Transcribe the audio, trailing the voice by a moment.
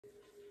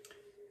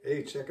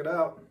Hey, check it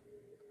out.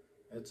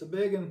 It's a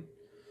big one.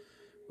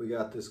 We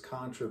got this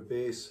Contra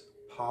Bass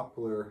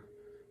Poplar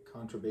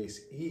Contra Bass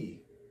E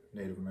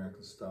Native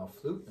American style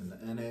flute in the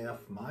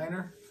NAF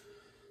minor.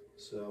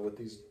 So with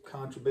these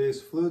Contra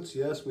Bass flutes,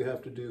 yes, we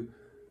have to do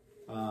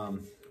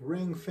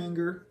ring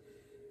finger,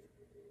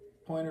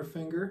 pointer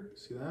finger,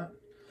 see that?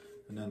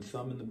 And then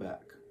thumb in the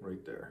back,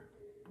 right there.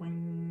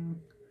 Boing.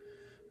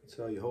 That's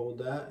how you hold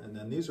that. And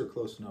then these are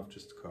close enough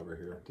just to cover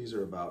here. These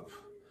are about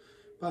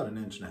 1.5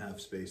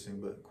 inches spacing,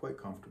 but quite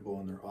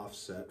comfortable, and they're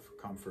offset for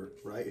comfort.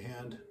 Right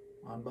hand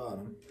on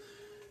bottom.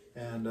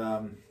 And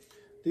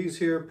these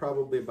here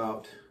probably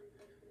about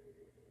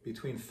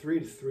between 3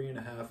 to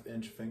 3.5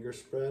 inch finger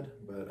spread,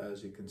 but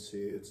as you can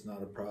see, it's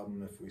not a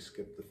problem if we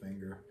skip the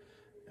finger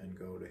and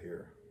go to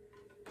here.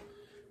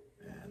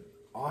 And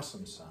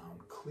awesome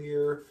sound,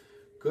 clear,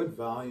 good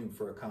volume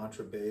for a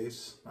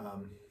contrabass.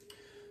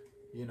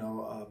 You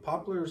know,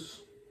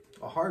 poplar's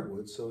a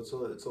hardwood, so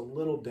it's a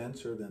little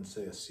denser than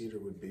say a cedar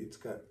would be. It's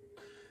got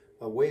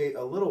a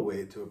little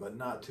weight to it, but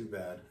not too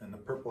bad. And the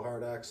Purple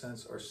Heart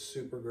accents are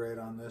super great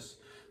on this.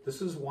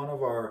 This is one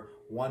of our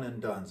one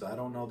and dones. I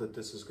don't know that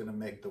this is going to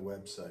make the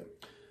website,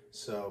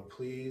 so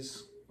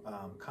please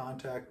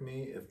contact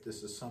me if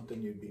this is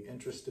something you'd be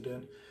interested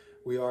in.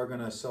 We are going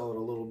to sell it a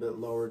little bit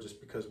lower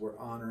just because we're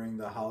honoring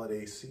the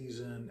holiday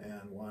season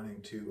and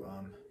wanting to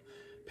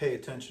pay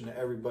attention to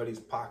everybody's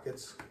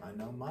pockets. I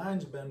know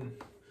mine's been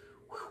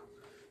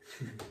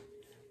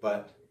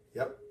but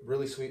yep,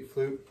 really sweet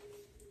flute.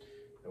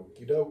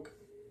 Okie doke.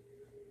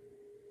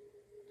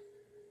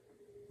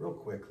 Real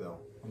quick though,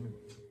 let me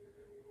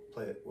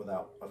play it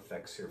without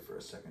effects here for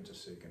a second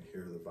just so you can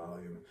hear the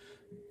volume.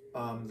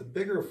 The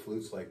bigger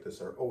flutes like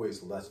this are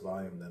always less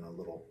volume than a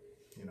little,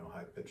 you know,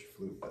 high-pitched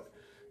flute, but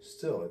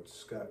still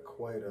it's got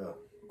quite a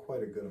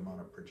good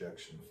amount of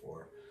projection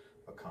for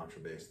a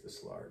contrabass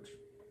this large.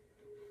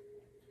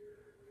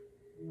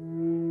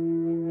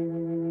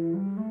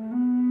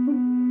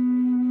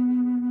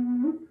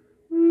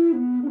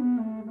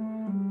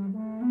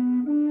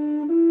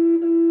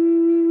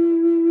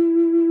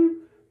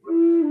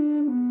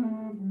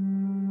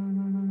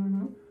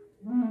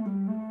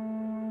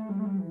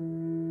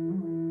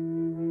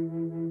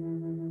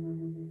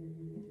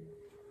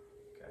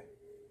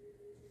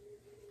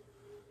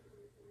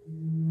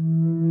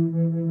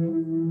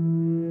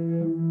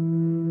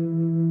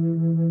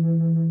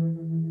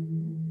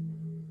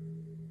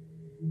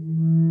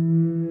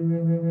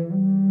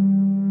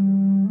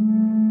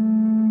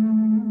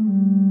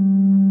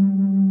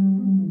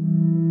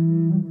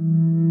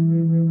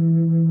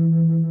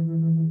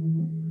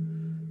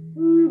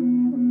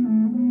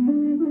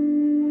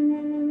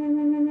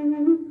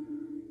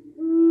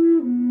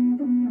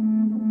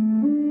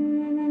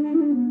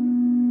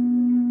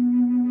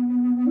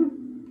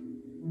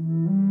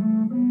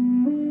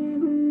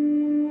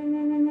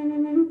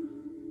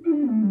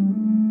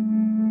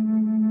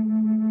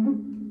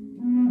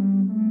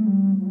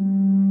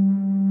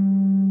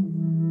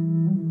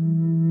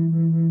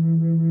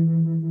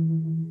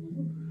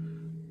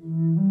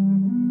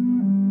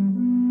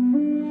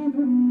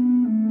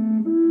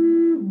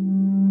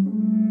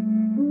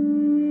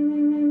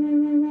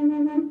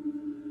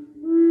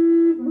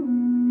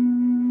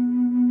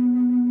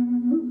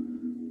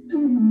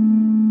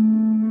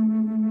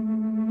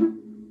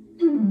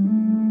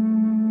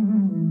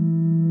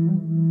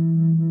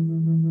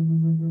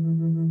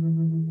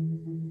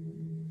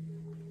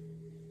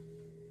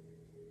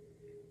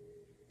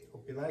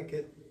 Hope you like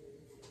it.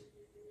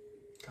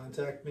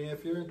 Contact me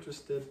if you're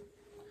interested.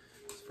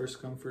 It's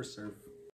first come, first serve.